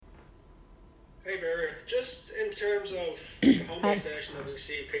Hey Vera, just in terms of the home-based session that we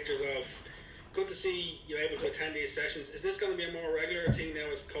see pictures of, good to see you able to attend these sessions. Is this going to be a more regular thing now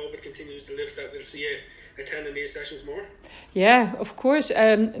as COVID continues to lift, that we'll see you attending these sessions more? Yeah, of course.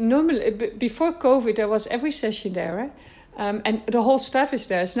 Normally, before COVID, there was every session there. Eh? And the whole staff is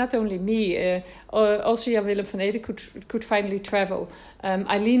there. It's not only me. Also, Jan Willem van Ede could finally travel.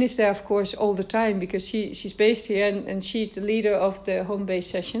 Eileen is there, of course, all the time because she's based here and she's the leader of the home-based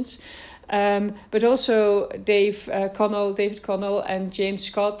sessions. But also David Connell and James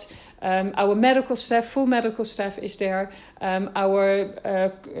Scott. Our medical staff, full medical staff is there. Our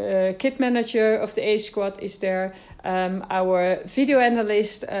kit manager of the A squad is there. Our video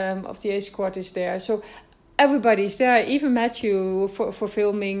analyst of the A squad is there. So everybody's there. I even Matthew for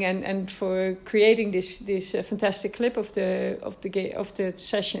filming and for creating this fantastic clip of the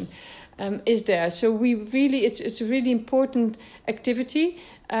session is there. So we really it's a really important activity.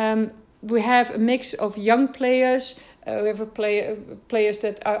 We have a mix of young players. We have players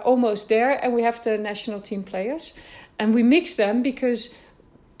that are almost there, and we have the national team players, and we mix them because,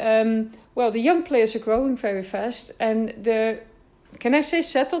 the young players are growing very fast, and can I say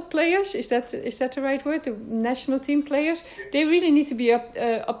settled players? Is that the right word? The national team players, they really need to be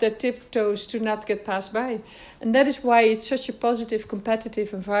up their tiptoes to not get passed by, and that is why it's such a positive,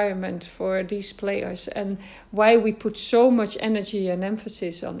 competitive environment for these players, and why we put so much energy and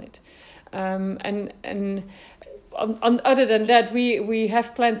emphasis on it. Other than that, we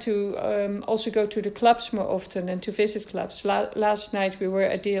have planned to also go to the clubs more often and to visit clubs. Last night we were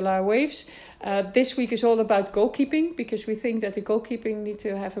at DLR Waves. This week is all about goalkeeping because we think that the goalkeeping needs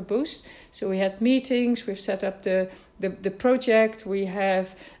to have a boost. So we had meetings, we've set up the project, we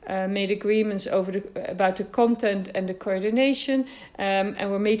have made agreements about the content and the coordination,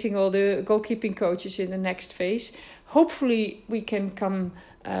 and we're meeting all the goalkeeping coaches in the next phase. Hopefully we can come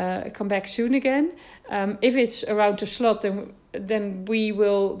back soon again. If it's around the slot, then we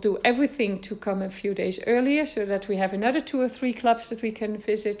will do everything to come a few days earlier so that we have another 2 or 3 clubs that we can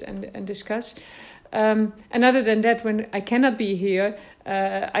visit and discuss. And other than that, when I cannot be here,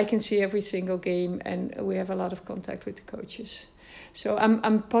 I can see every single game and we have a lot of contact with the coaches. So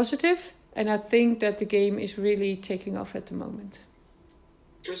I'm positive, and I think that the game is really taking off at the moment.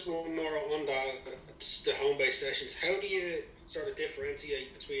 Just one more on the home-based sessions. How do you sort of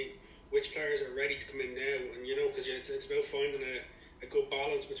differentiate between which players are ready to come in now, and because it's about finding a good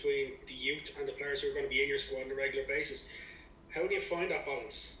balance between the youth and the players who are going to be in your squad on a regular basis? How do you find that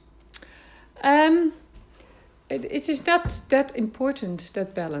balance? It is not that important,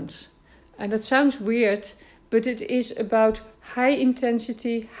 that balance, and that sounds weird, but it is about high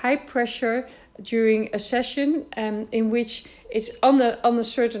intensity, high pressure during a session, in which it's on a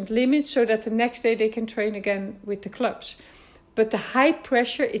certain limit so that the next day they can train again with the clubs. But the high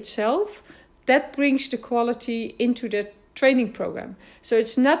pressure itself, that brings the quality into the training program. So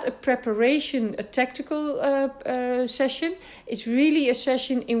it's not a preparation, a tactical session. It's really a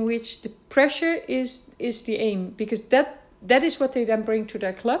session in which the pressure is the aim, because that is what they then bring to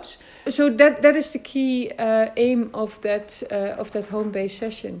their clubs. So that is the key aim of that home-based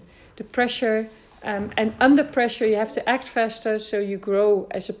session. The pressure, and under pressure you have to act faster so you grow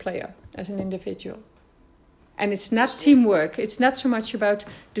as a player, as an individual. And it's not teamwork. It's not so much about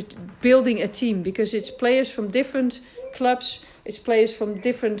building a team, because it's players from different clubs, it's players from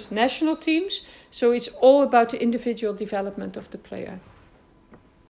different national teams. So it's all about the individual development of the player.